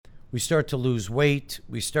we start to lose weight,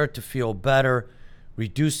 we start to feel better,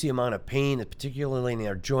 reduce the amount of pain, particularly in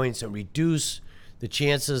our joints, and reduce the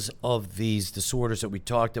chances of these disorders that we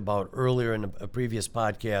talked about earlier in a previous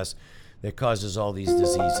podcast that causes all these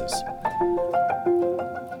diseases.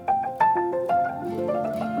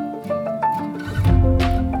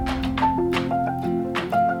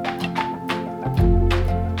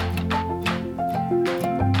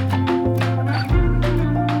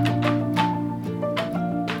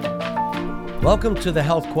 Welcome to the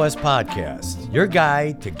Health Quest Podcast, your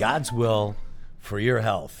guide to God's will for your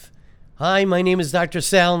health. Hi, my name is Dr.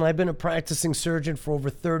 Sal, and I've been a practicing surgeon for over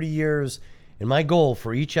 30 years, and my goal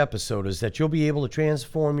for each episode is that you'll be able to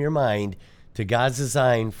transform your mind to God's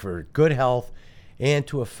design for good health and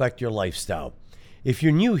to affect your lifestyle. If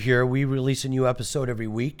you're new here, we release a new episode every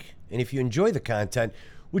week, and if you enjoy the content,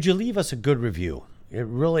 would you leave us a good review? It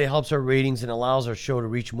really helps our ratings and allows our show to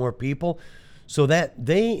reach more people so that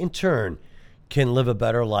they, in turn, can live a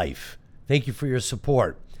better life. Thank you for your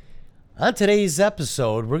support. On today's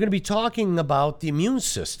episode, we're going to be talking about the immune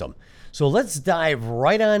system. So let's dive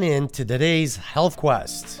right on into today's Health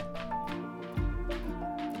Quest.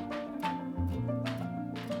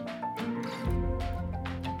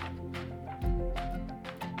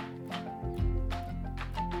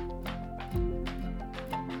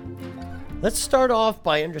 Let's start off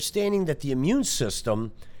by understanding that the immune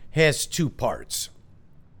system has two parts.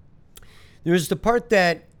 There's the part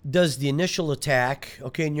that does the initial attack,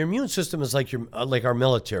 okay, and your immune system is like our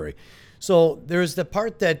military. So there's the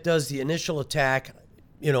part that does the initial attack,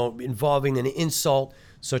 involving an insult,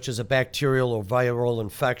 such as a bacterial or viral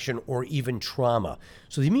infection or even trauma.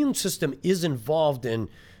 So the immune system is involved in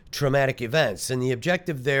traumatic events, and the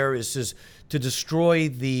objective there is to destroy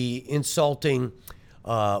the insulting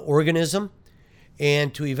organism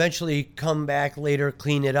and to eventually come back later,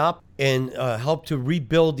 clean it up, and help to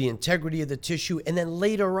rebuild the integrity of the tissue, and then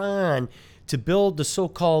later on to build the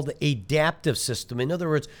so-called adaptive system. In other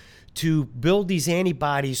words, to build these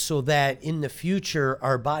antibodies so that in the future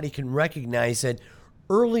our body can recognize it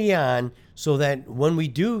early on so that when we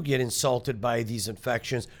do get insulted by these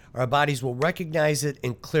infections, our bodies will recognize it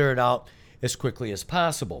and clear it out as quickly as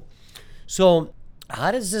possible. So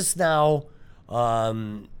how does this now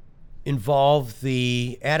involve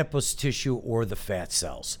the adipose tissue or the fat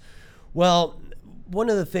cells? Well, one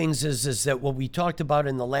of the things is that what we talked about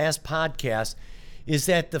in the last podcast is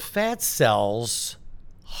that the fat cells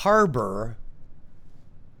harbor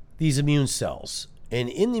these immune cells. And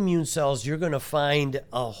in the immune cells, you're going to find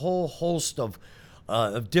a whole host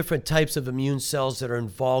of different types of immune cells that are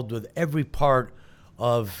involved with every part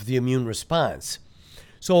of the immune response.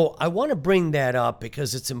 So I want to bring that up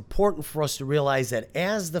because it's important for us to realize that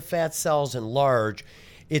as the fat cells enlarge,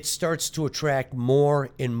 it starts to attract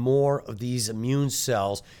more and more of these immune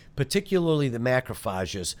cells, particularly the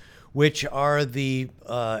macrophages, which are the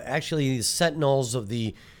sentinels of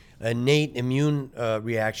the innate immune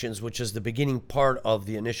reactions, which is the beginning part of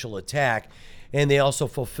the initial attack. And they also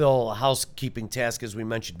fulfill a housekeeping task, as we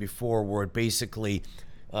mentioned before, where it basically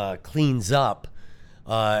cleans up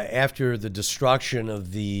after the destruction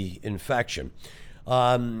of the infection.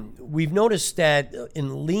 We've noticed that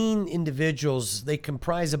in lean individuals, they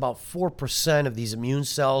comprise about 4% of these immune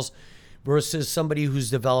cells versus somebody who's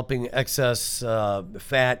developing excess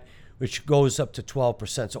fat, which goes up to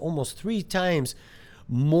 12%. So almost 3 times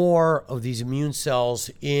more of these immune cells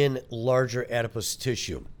in larger adipose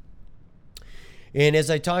tissue. And as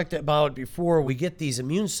I talked about before, we get these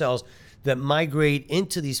immune cells that migrate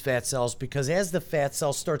into these fat cells because as the fat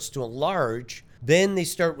cell starts to enlarge, then they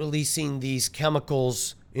start releasing these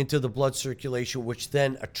chemicals into the blood circulation, which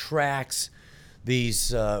then attracts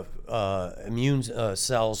these immune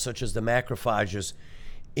cells, such as the macrophages,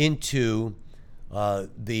 into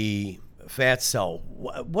the fat cell.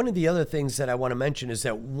 One of the other things that I want to mention is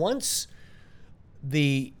that once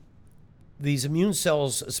these immune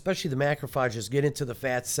cells, especially the macrophages, get into the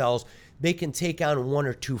fat cells, they can take on one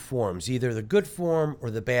or two forms, either the good form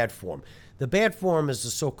or the bad form. The bad form is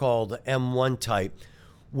the so-called M1 type,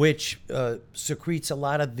 which secretes a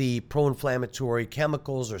lot of the pro-inflammatory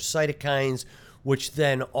chemicals or cytokines, which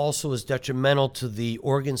then also is detrimental to the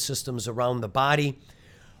organ systems around the body.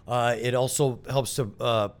 It also helps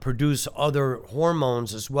to produce other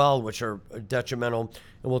hormones as well, which are detrimental,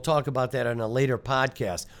 and we'll talk about that on a later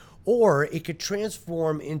podcast. Or it could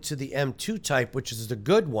transform into the M2 type, which is the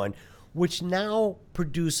good one, which now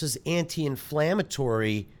produces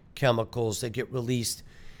anti-inflammatory chemicals that get released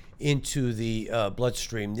into the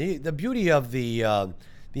bloodstream. The beauty of the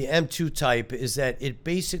M2 type is that it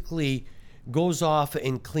basically goes off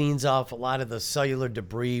and cleans off a lot of the cellular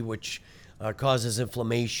debris, which causes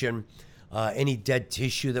inflammation. Any dead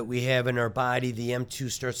tissue that we have in our body, the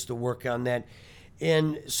M2 starts to work on that.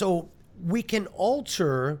 And so we can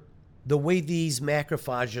alter the way these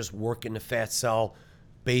macrophages work in the fat cell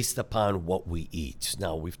based upon what we eat.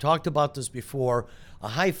 Now, we've talked about this before. A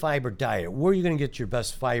high fiber diet, where are you going to get your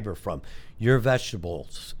best fiber from? Your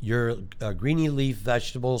vegetables, your greeny leaf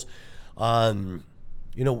vegetables.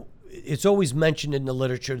 It's always mentioned in the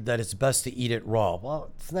literature that it's best to eat it raw.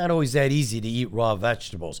 Well, it's not always that easy to eat raw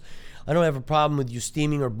vegetables. I don't have a problem with you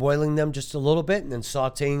steaming or boiling them just a little bit and then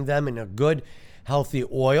sautéing them in a good, healthy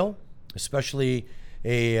oil, especially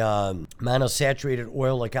a monounsaturated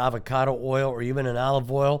oil like avocado oil or even an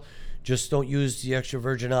olive oil. Just don't use the extra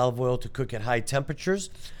virgin olive oil to cook at high temperatures.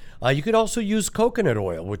 You could also use coconut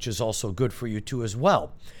oil, which is also good for you too as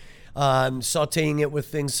well. Sautéing it with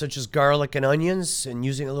things such as garlic and onions and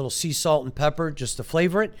using a little sea salt and pepper just to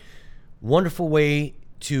flavor it. Wonderful way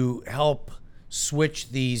to help switch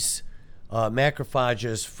these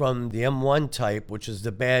macrophages from the M1 type, which is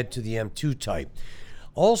the bad, to the M2 type.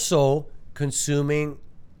 Also, consuming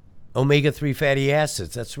omega-3 fatty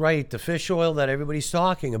acids. That's right, the fish oil that everybody's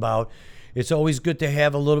talking about. It's always good to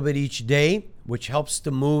have a little bit each day, which helps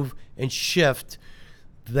to move and shift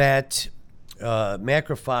that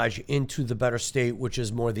macrophage into the better state, which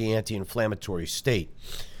is more the anti-inflammatory state.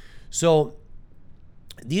 So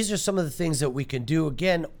these are some of the things that we can do.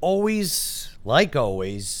 Again, always, like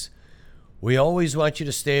always, we always want you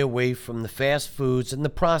to stay away from the fast foods and the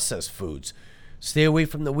processed foods. Stay away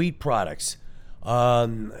from the wheat products.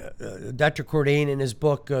 Dr. Cordain, in his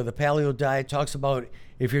book, The Paleo Diet, talks about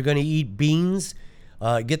if you're going to eat beans,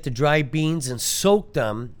 get the dry beans and soak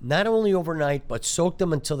them, not only overnight, but soak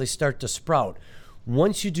them until they start to sprout.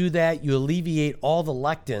 Once you do that, you alleviate all the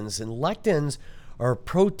lectins, and lectins are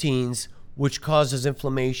proteins which causes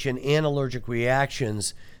inflammation and allergic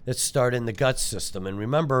reactions that start in the gut system. And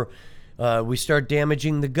remember, we start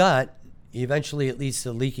damaging the gut, eventually it leads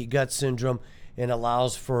to leaky gut syndrome and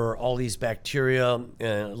allows for all these bacteria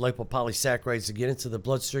and lipopolysaccharides to get into the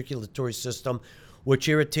blood circulatory system, which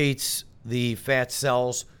irritates the fat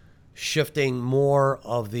cells, shifting more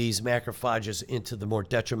of these macrophages into the more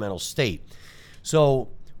detrimental state. So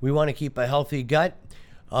we want to keep a healthy gut.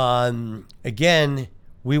 Again,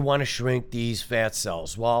 we want to shrink these fat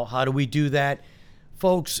cells. Well, how do we do that?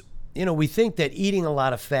 Folks, we think that eating a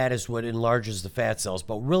lot of fat is what enlarges the fat cells,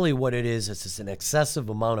 but really what it is just an excessive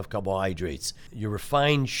amount of carbohydrates. Your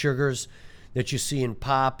refined sugars that you see in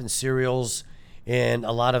pop and cereals and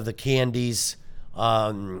a lot of the candies,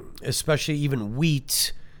 especially even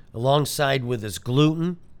wheat, alongside with its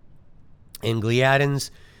gluten and gliadins.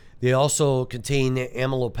 They also contain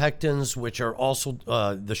amylopectins, which are also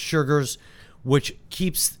the sugars, which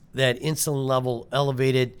keeps that insulin level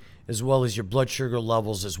elevated, as well as your blood sugar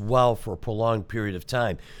levels as well for a prolonged period of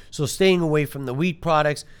time. So staying away from the wheat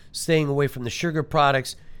products, staying away from the sugar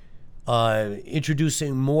products,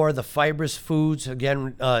 introducing more of the fibrous foods,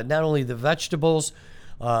 again, not only the vegetables,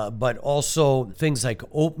 but also things like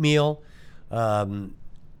oatmeal.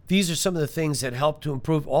 These are some of the things that help to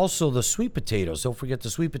improve. Also the sweet potatoes. Don't forget the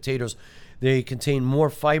sweet potatoes. They contain more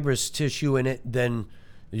fibrous tissue in it than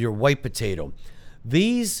your white potato.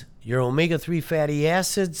 These, your omega-3 fatty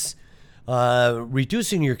acids,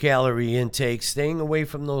 reducing your calorie intake, staying away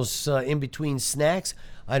from those in-between snacks.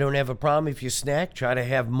 I don't have a problem if you snack. Try to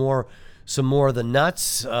have some more of the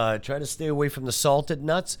nuts. Try to stay away from the salted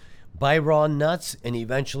nuts. Buy raw nuts and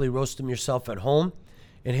eventually roast them yourself at home,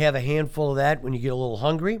 and have a handful of that when you get a little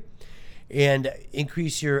hungry. And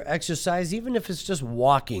increase your exercise, even if it's just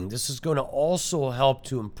walking. This is going to also help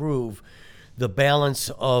to improve the balance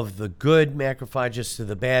of the good macrophages to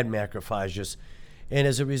the bad macrophages. And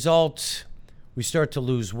as a result, we start to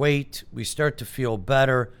lose weight, we start to feel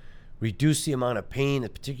better, reduce the amount of pain,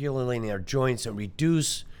 particularly in our joints, and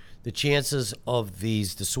reduce the chances of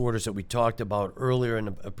these disorders that we talked about earlier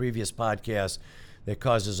in a previous podcast that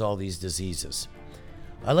causes all these diseases.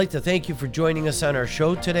 I'd like to thank you for joining us on our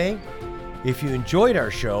show today. If you enjoyed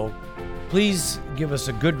our show, please give us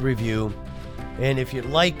a good review. And if you'd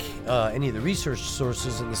like any of the research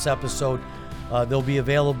sources in this episode, they'll be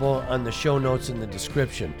available on the show notes in the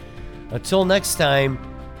description. Until next time,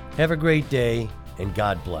 have a great day and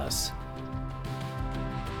God bless.